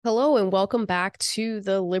Hello and welcome back to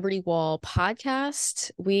the Liberty Wall podcast.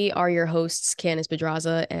 We are your hosts, Candice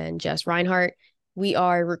Pedraza and Jess Reinhardt. We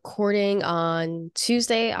are recording on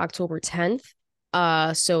Tuesday, October 10th.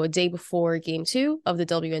 So a day before game two of the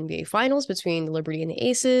WNBA Finals between the Liberty and the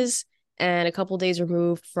Aces, and a couple days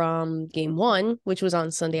removed from game one, which was on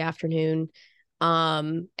Sunday afternoon,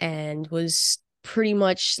 and was pretty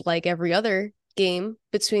much like every other game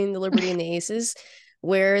between the Liberty and the Aces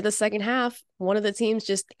where the second half, one of the teams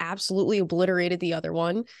just absolutely obliterated the other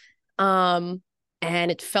one. Um, and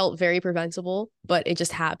it felt very preventable, but it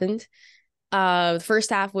just happened. The first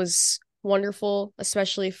half was wonderful,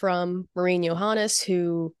 especially from Maureen Johannes,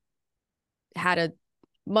 who had a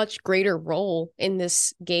much greater role in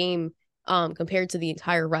this game compared to the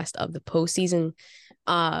entire rest of the postseason.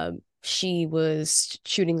 She was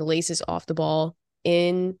shooting the laces off the ball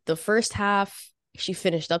in the first half. She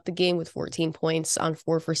finished up the game with 14 points on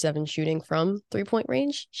 4 for 7 shooting from 3 point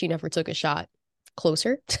range. She never took a shot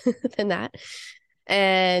closer than that.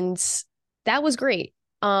 And that was great.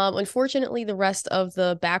 Unfortunately, the rest of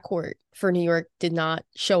the backcourt for New York did not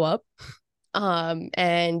show up.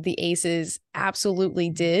 And the Aces absolutely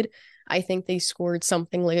did. I think they scored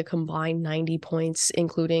something like a combined 90 points,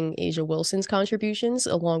 including Asia Wilson's contributions,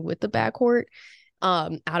 along with the backcourt,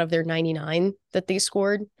 out of their 99 that they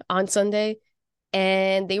scored on Sunday.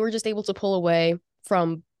 And they were just able to pull away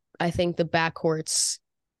from, I think, the backcourt's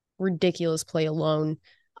ridiculous play alone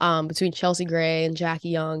between Chelsea Gray and Jackie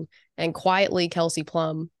Young, and quietly Kelsey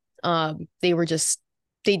Plum. They were just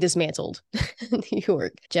they dismantled New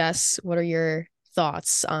York. Jess, what are your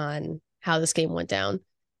thoughts on how this game went down?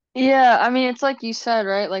 Yeah, I mean, it's like you said,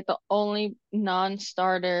 right? Like the only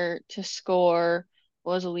non-starter to score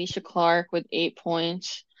was Alicia Clark with 8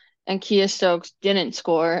 points, and Kia Stokes didn't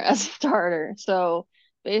score as a starter. So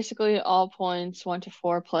basically, all points went to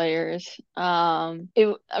four players. I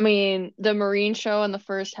mean, the Marine show in the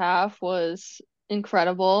first half was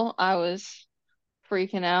incredible. I was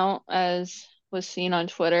freaking out, as was seen on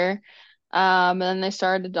Twitter. And then they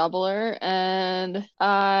started to double her, and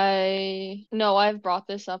I know I've brought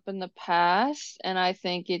this up in the past, and I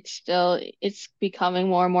think it's becoming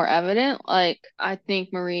more and more evident. Like, I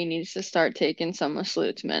think Marie needs to start taking some of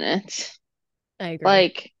Sloot's minutes. I agree.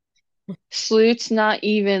 Like, Sloot's not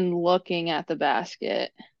even looking at the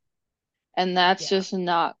basket. And that's Yeah. just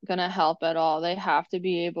not gonna help at all. They have to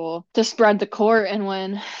be able to spread the court, and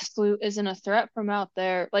when Sloot isn't a threat from out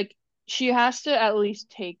there, like she has to at least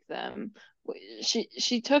take them.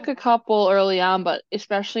 She took a couple early on, but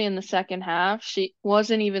especially in the second half, she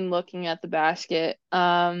wasn't even looking at the basket.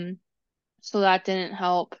 So that didn't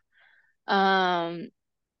help. Um,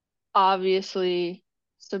 Obviously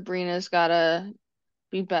Sabrina's gotta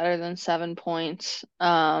be better than 7 points.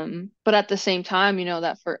 But at the same time,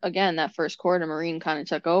 that for again, that first quarter, Marine kind of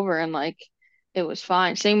took over, and like it was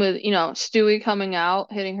fine. Same with, Stewie coming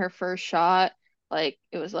out, hitting her first shot. Like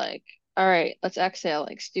it was like, all right, let's exhale.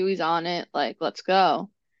 Like Stewie's on it. Like, let's go.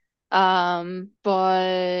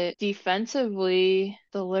 But defensively,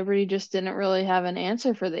 the Liberty just didn't really have an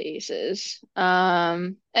answer for the Aces.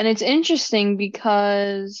 And it's interesting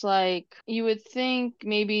because, like, you would think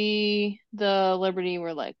maybe the Liberty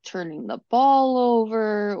were like turning the ball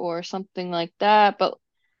over or something like that, but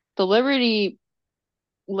the Liberty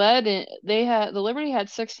the Liberty had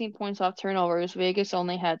 16 points off turnovers. Vegas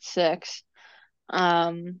only had six.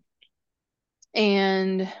 Um,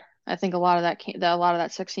 and I think a lot of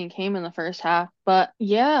that 16 came in the first half. But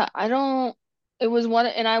yeah, I don't it was one,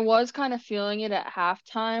 and I was kind of feeling it at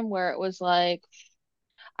halftime where it was like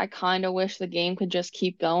I kind of wish the game could just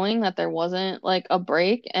keep going, that there wasn't like a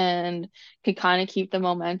break and could kind of keep the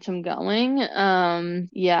momentum going.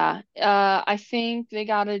 Yeah. I think they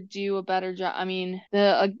got to do a better job. I mean,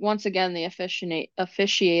 the once again the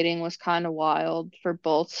officiating was kind of wild for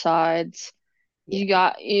both sides.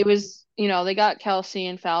 Yeah. They got Kelsey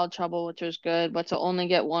in foul trouble, which was good, but to only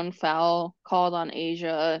get one foul called on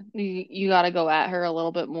Asia, you got to go at her a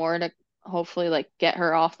little bit more to hopefully like get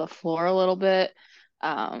her off the floor a little bit.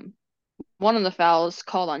 Um, One of the fouls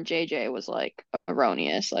called on JJ was like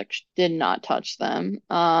erroneous, like she did not touch them.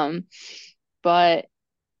 But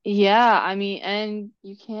yeah, I mean, and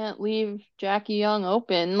you can't leave Jackie Young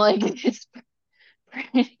open. Like it's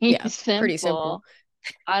pretty Yeah. Pretty simple. simple.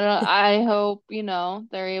 I hope,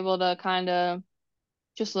 they're able to kind of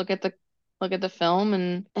just look at the film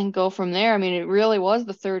and go from there. I mean, it really was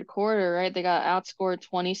the third quarter, right? They got outscored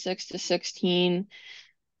 26-16,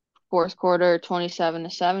 fourth quarter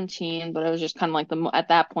 27-17, but it was just kind of like at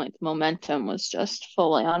that point the momentum was just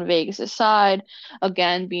fully on Vegas's side.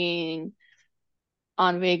 Again, being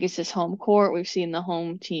on Vegas's home court, we've seen the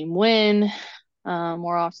home team win.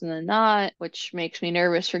 more often than not, which makes me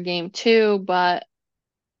nervous for game two. But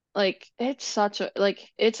like, it's a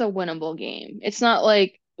winnable game. It's not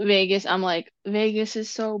like Vegas. I'm like, Vegas is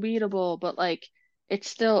so beatable, but like, it's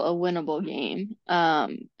still a winnable game.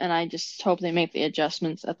 And I just hope they make the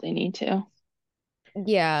adjustments that they need to.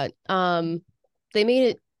 Yeah, they made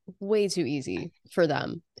it way too easy for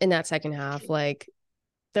them in that second half. Like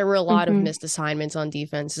there were a lot of Mm-hmm. missed assignments on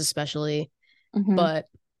defense, especially, Mm-hmm. but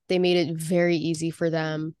they made it very easy for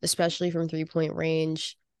them, especially from 3-point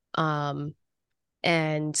range. Um,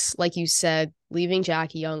 and like you said, leaving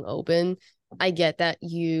Jackie Young open, I get that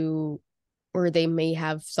you or they may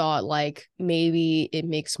have thought like maybe it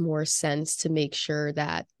makes more sense to make sure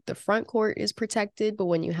that the front court is protected. But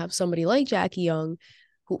when you have somebody like Jackie Young,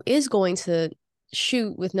 who is going to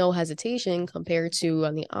shoot with no hesitation compared to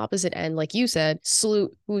on the opposite end, like you said,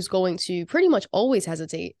 Salute, who's going to pretty much always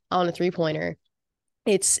hesitate on a 3-pointer,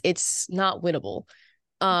 it's not winnable.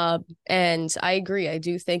 And I agree. I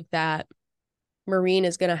do think that Marine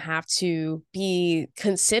is going to have to be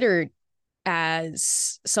considered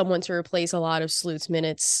as someone to replace a lot of Sloot's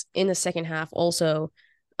minutes in the second half also.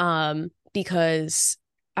 Because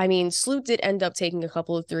I mean Sloot did end up taking a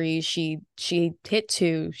couple of threes. She hit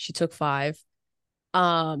two, she took five.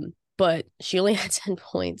 But she only had 10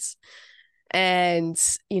 points. And,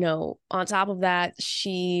 on top of that,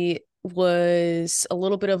 she was a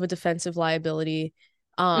little bit of a defensive liability.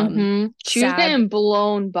 Mm-hmm. She was Sab, getting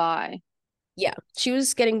blown by. yeah, she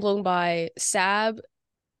was getting blown by Sab.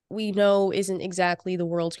 We know isn't exactly the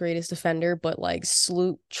world's greatest defender, but like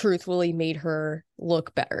Sloot truthfully made her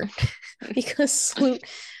look better because Sloot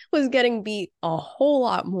was getting beat a whole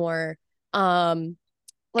lot more. Um,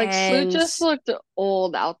 Like Sloot and just looked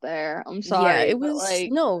old out there. I'm yeah, sorry, it but was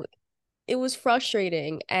like, no, it was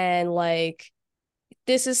frustrating. And like,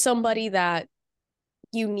 this is somebody that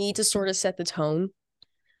you need to sort of set the tone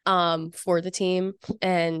for the team.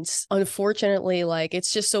 And unfortunately, like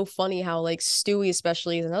it's just so funny how like Stewie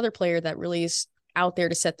especially is another player that really is out there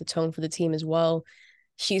to set the tone for the team as well.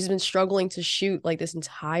 She's been struggling to shoot like this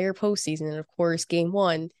entire postseason. And of course, game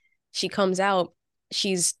one, she comes out,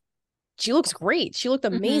 she's she looks great. She looked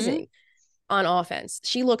mm-hmm. amazing on offense.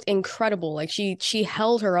 She looked incredible. Like she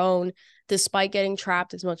held her own despite getting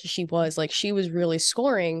trapped as much as she was. Like she was really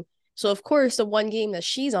scoring. So of course, the one game that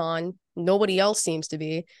she's on, nobody else seems to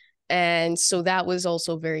be. And so that was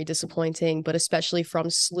also very disappointing, but especially from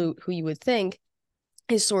Sloot, who you would think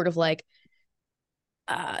is sort of like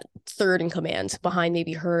third in command behind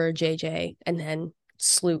maybe her or JJ, and then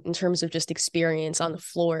Sloot in terms of just experience on the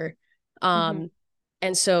floor. Mm-hmm. Um,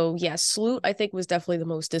 and so, yeah, Sloot, I think, was definitely the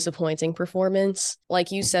most disappointing performance.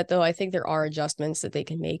 Like you said, though, I think there are adjustments that they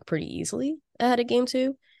can make pretty easily ahead of game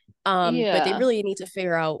two. But they Yeah. really need to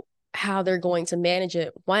figure out how they're going to manage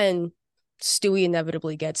it when Stewie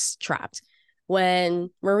inevitably gets trapped, when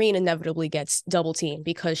Marine inevitably gets double teamed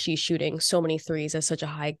because she's shooting so many threes at such a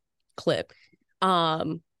high clip.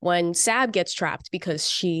 When Sab gets trapped because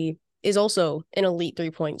she is also an elite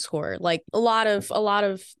 3-point scorer. Like a lot of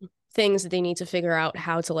things that they need to figure out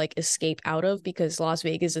how to like escape out of because Las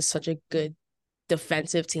Vegas is such a good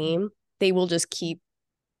defensive team. They will just keep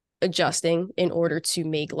adjusting in order to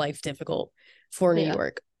make life difficult for New Yeah.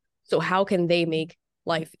 York. So how can they make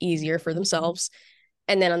life easier for themselves?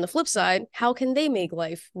 And then on the flip side, how can they make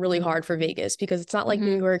life really hard for Vegas? Because it's not like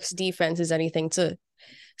New Mm-hmm. York's defense is anything to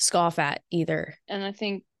scoff at either. And I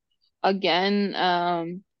think again,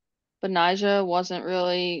 Benija wasn't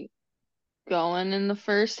really going in the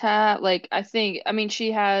first half. Like I mean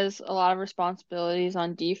she has a lot of responsibilities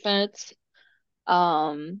on defense.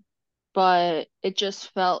 Um, but it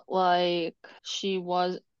just felt like she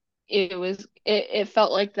was it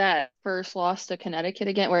felt like that first loss to Connecticut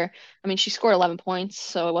again where I mean she scored 11 points,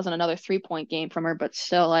 so it wasn't another 3-point game from her, but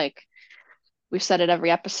still like we've said it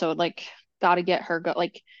every episode, like gotta get her go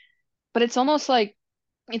like but it's almost like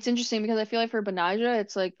it's interesting because I feel like for Benija,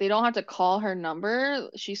 it's like they don't have to call her number.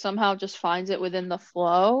 She somehow just finds it within the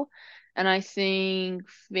flow. And I think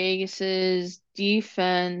Vegas's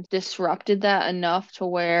defense disrupted that enough to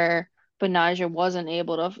where Benija wasn't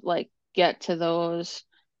able to like get to those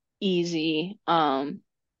easy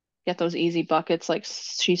get those easy buckets like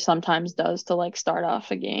she sometimes does to like start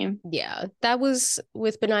off a game. Yeah, that was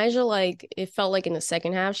with Benija. Like it felt like in the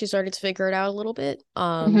second half she started to figure it out a little bit.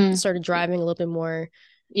 Hmm. Started driving a little bit more.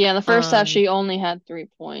 Yeah, in the first half Um, she only had 3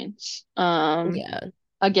 points. yeah,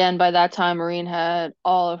 Again, by that time, Marine had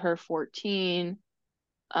all of her 14.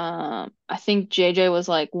 I think JJ was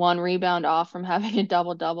like one rebound off from having a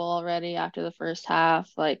double double already after the first half.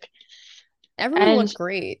 everyone And looked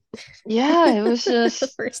great yeah, it was the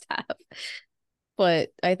just first half. But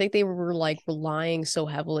I think they were like relying so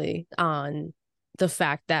heavily on the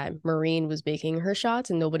fact that Marine was making her shots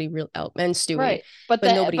and nobody real and Stewie, Right. But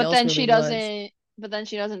but then nobody but else then really she was.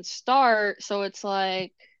 doesn't start, so it's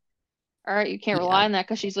like, all right, you can't Yeah. rely on that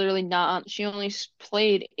because she's literally not on, she only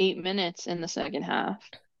played 8 minutes in the second half.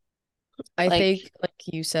 I Like, think, like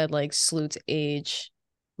you said, like Sloot's age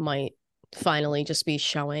might finally just be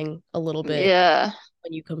showing a little bit yeah.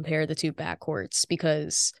 when you compare the two backcourts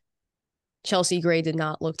because Chelsea Gray did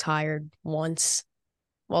not look tired once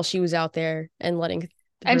while she was out there and letting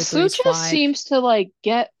And her Sue threes just fly. seems to like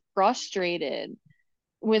get frustrated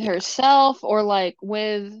with Yeah. herself, or like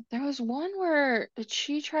with, there was one where did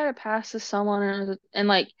she try to pass to someone, and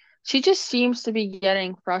like she just seems to be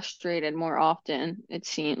getting frustrated more often, it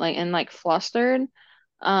seemed like, and like flustered.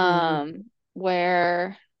 Mm,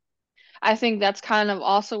 Where I think that's kind of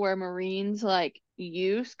also where Marine's like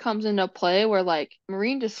youth comes into play, where like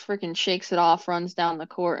Marine just freaking shakes it off, runs down the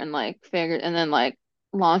court and like figure, and then like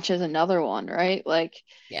launches another one, right? Like,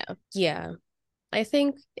 yeah. Yeah. I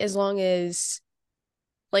think as long as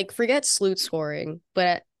like forget Sloot scoring,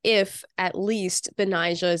 but if at least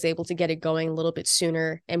Benija is able to get it going a little bit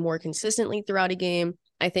sooner and more consistently throughout a game,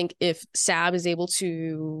 I think if Sab is able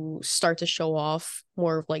to start to show off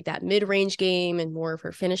more of like that mid-range game and more of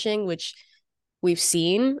her finishing, which we've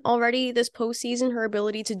seen already this postseason, her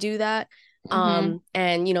ability to do that. hmm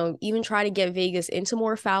And even try to get Vegas into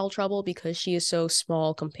more foul trouble because she is so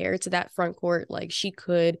small compared to that front court. Like she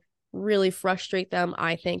could really frustrate them,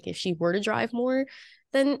 I think, if she were to drive more,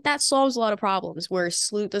 then that solves a lot of problems where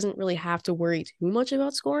Sloot doesn't really have to worry too much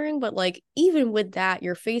about scoring. But like even with that,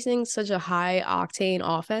 you're facing such a high octane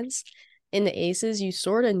offense in the Aces, you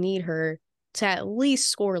sort of need her to at least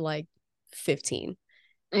score like 15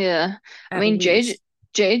 Yeah. I at mean, least.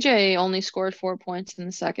 JJ only scored 4 points in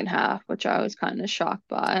the second half, which I was kind of shocked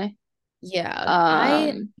by. Yeah,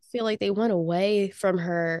 I Um, feel like they went away from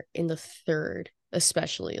her in the third,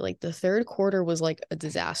 especially. Like the third quarter was like a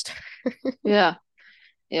disaster. yeah,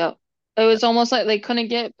 yep. It was almost like they couldn't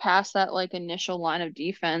get past that like initial line of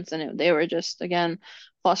defense, and they were just again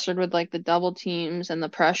flustered with like the double teams and the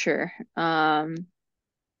pressure.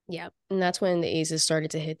 Yeah, and that's when the Aces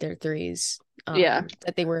started to hit their threes Yeah,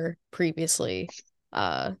 that they were previously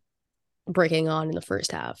uh breaking on in the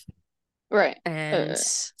first half. right. And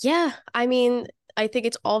yeah, I mean, I think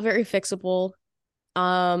it's all very fixable.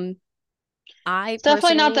 Um, I It's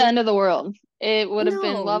definitely not the personally, end of the world. It would have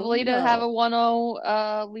been no, no, lovely to have no, a 1-0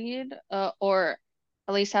 lead, or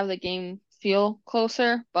at least have the game feel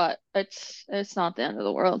closer, but it's not the end of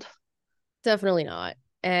the world. definitely not.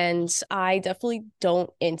 And I definitely don't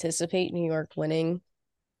anticipate New York winning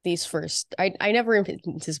these first. I never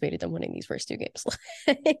anticipated them winning these first two games.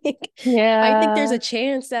 Like, I think there's Yeah. a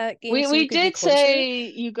chance that game two We could be did closer. say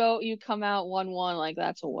you come out 1-1, like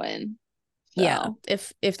that's a win. Yeah, So,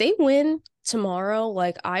 if they win tomorrow,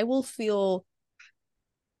 like I will feel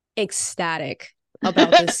ecstatic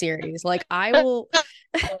about this series. Like I will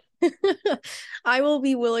I will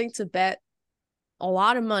be willing to bet a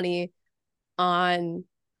lot of money on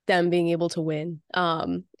them being able to win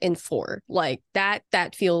in four. Like that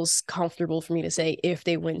feels comfortable for me to say if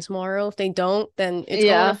they win tomorrow. If they don't, then it's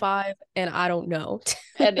going to yeah. five and I don't know.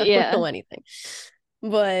 And I don't yeah. know anything.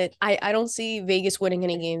 But I don't see Vegas winning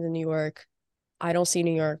any games in New York. I don't see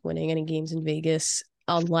New York winning any games in Vegas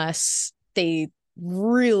unless they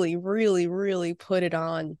really, really, really put it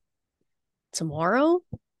on tomorrow.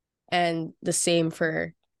 And the same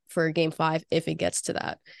for game five if it gets to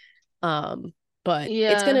that. Um, but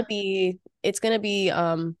Yeah. it's gonna be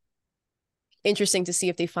interesting to see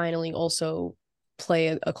if they finally also play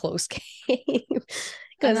a close game.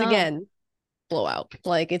 I Because know. again, blowout.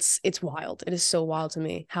 Like it's wild. It is so wild to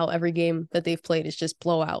me how every game that they've played is just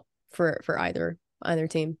blowout for either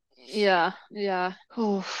team. Yeah, yeah.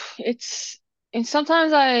 Oh, and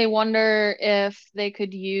sometimes I wonder if they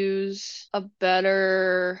could use a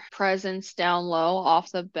better presence down low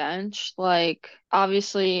off the bench. Like,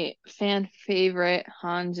 obviously, fan favorite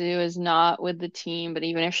Hanzu is not with the team, but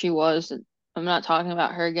even if she was, I'm not talking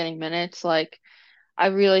about her getting minutes. Like, I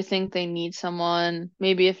really think they need someone.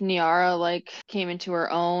 Maybe if Niara like came into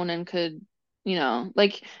her own and could,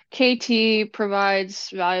 like KT provides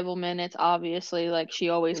valuable minutes, obviously. Like she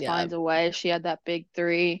always Yeah. finds a way. She had that big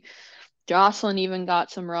three. Jocelyn even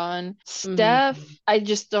got some run. Hmm. Steph, I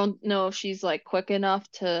just don't know if she's like quick enough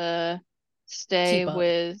to stay Keep up.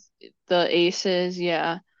 with the aces.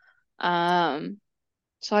 Yeah. Um,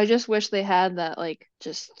 So I just wish they had that like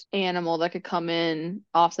just animal that could come in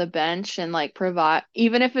off the bench and like provide,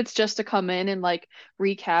 even if it's just to come in and like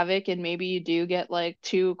wreak havoc and maybe you do get like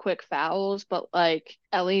two quick fouls, but like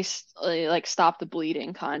at least like stop the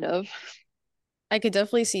bleeding kind of. I could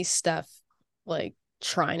definitely see Steph like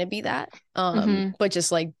trying to be that, Hmm. but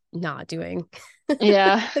just like not doing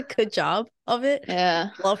Yeah. a good job of it. Yeah.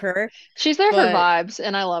 Love her, She's there for but vibes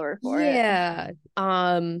and I love her for it. yeah,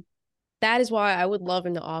 that is why I would love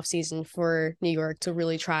in the off season for New York to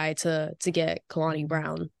really try to get Kalani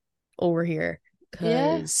Brown over here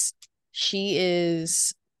Yeah. because she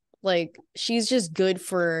is like she's just good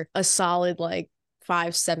for a solid like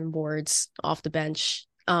 5, 7 boards off the bench.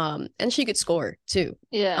 And she could score too.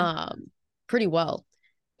 Yeah. Pretty well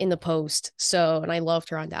in the post. So, and I loved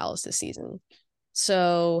her on Dallas this season.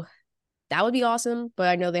 So that would be awesome, but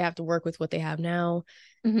I know they have to work with what they have now.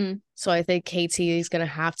 Hmm. So I think KT is gonna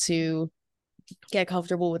have to get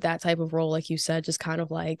comfortable with that type of role, like you said, just kind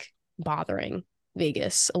of like bothering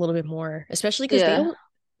Vegas a little bit more, especially because Yeah.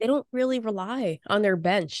 they don't really rely on their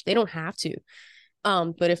bench. They don't have to.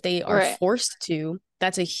 But if they are Right. forced to,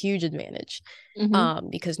 that's a huge advantage. Hmm.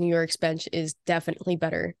 Because New York's bench is definitely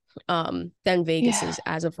better than Yeah. Vegas's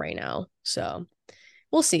as of right now. So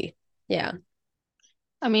we'll see. Yeah.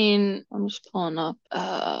 I mean, I'm just pulling up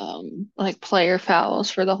like player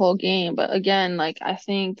fouls for the whole game, but again, like I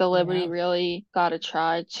think the Liberty Yeah. really got to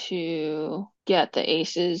try to get the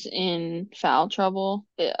Aces in foul trouble.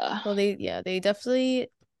 Yeah. Well, they definitely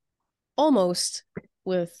almost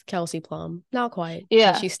with Kelsey Plum. Not quite, because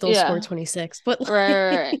Yeah, she still scored yeah. 26, but Right,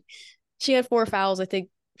 like right, she had 4 fouls. I think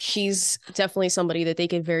she's definitely somebody that they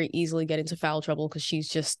could very easily get into foul trouble because she's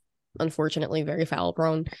just unfortunately very foul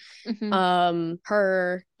prone. right. Hmm.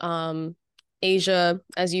 Her Asia,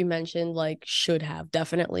 as you mentioned, like should have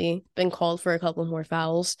definitely been called for a couple more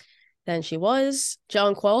fouls than she was.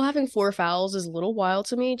 John Quell having 4 fouls is a little wild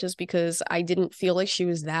to me just because I didn't feel like she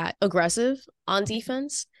was that aggressive on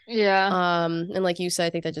defense. Yeah. And like you said, I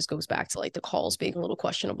think that just goes back to like the calls being a little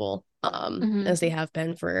questionable, Hmm. as they have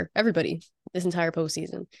been for everybody this entire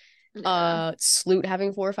postseason. Yeah. Sloot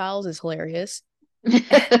having 4 fouls is hilarious.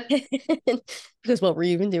 Because what were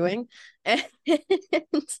you even doing? And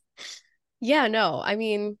yeah, no, I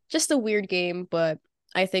mean, just a weird game, but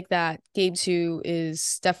I think that game two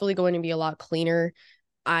is definitely going to be a lot cleaner.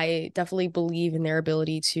 I definitely believe in their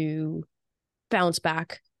ability to bounce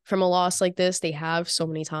back from a loss like this. They have so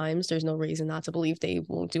many times. There's no reason not to believe they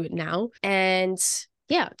won't do it now. And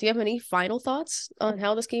yeah, do you have any final thoughts on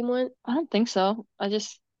how this game went? I don't think so.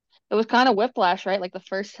 It was kind of whiplash, right? Like the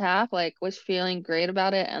first half, like was feeling great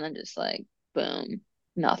about it, and then just like boom,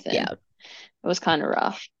 nothing. Yeah, It was kind of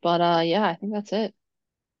rough. But yeah, I think that's it.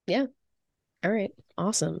 yeah. All right.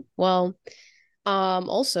 Awesome. Well,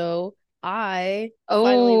 also I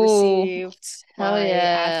finally Oh, received hell my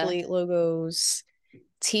yeah. athlete logos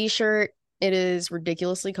t-shirt. It is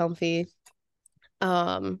ridiculously comfy.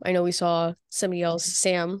 I know we saw somebody else,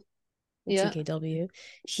 Sam at Yeah. TKW.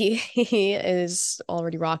 He is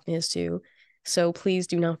already rocking his too. So please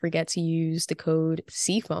do not forget to use the code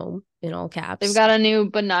Seafoam in all They've caps. got a new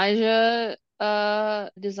Benija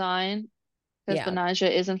design because Yeah. Benija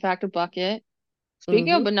is in fact a bucket.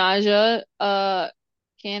 Speaking of Mm-hmm. Benija,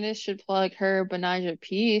 Candace should plug her Benija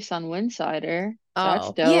piece on Windsider. That's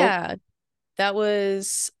Oh, dope. yeah. That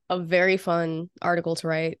was a very fun article to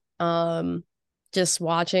write. Just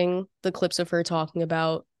watching the clips of her talking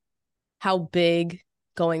about how big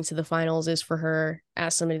going to the finals is for her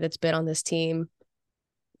as somebody that's been on this team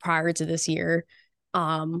prior to this year,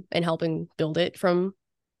 and helping build it from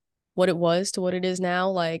what it was to what it is now,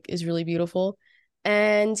 like, is really beautiful.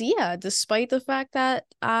 And yeah, despite the fact that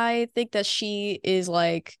I think that she is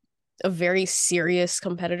like a very serious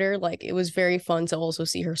competitor, like it was very fun to also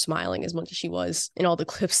see her smiling as much as she was in all the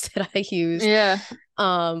clips that I used Yeah.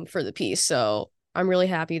 for the piece. So I'm really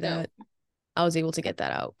happy Dope. that I was able to get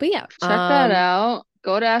that out. But yeah, Check that out.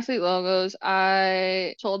 Go to Athlete Logos.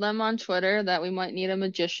 I told them on Twitter that we might need a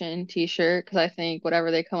magician t-shirt because I think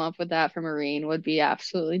whatever they come up with that for Marine would be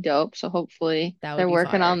absolutely dope. So hopefully that would they're be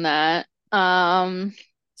working fire. on that.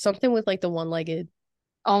 Something with like the one-legged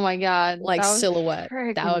Oh my God, like that was silhouette.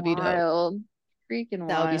 That freaking would be dope. wild. Freaking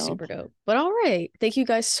That would be wild. super dope. But all right. Thank you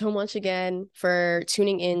guys so much again for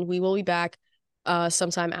tuning in. We will be back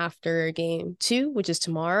sometime after game two, which is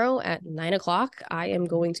tomorrow at 9 o'clock. I am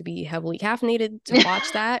going to be heavily caffeinated to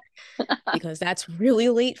watch that because that's really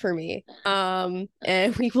late for me. And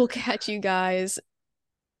we will catch you guys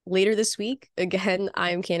later this week. Again,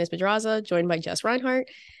 I'm Candice Pedraza, joined by Jess Reinhardt,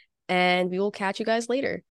 and we will catch you guys later.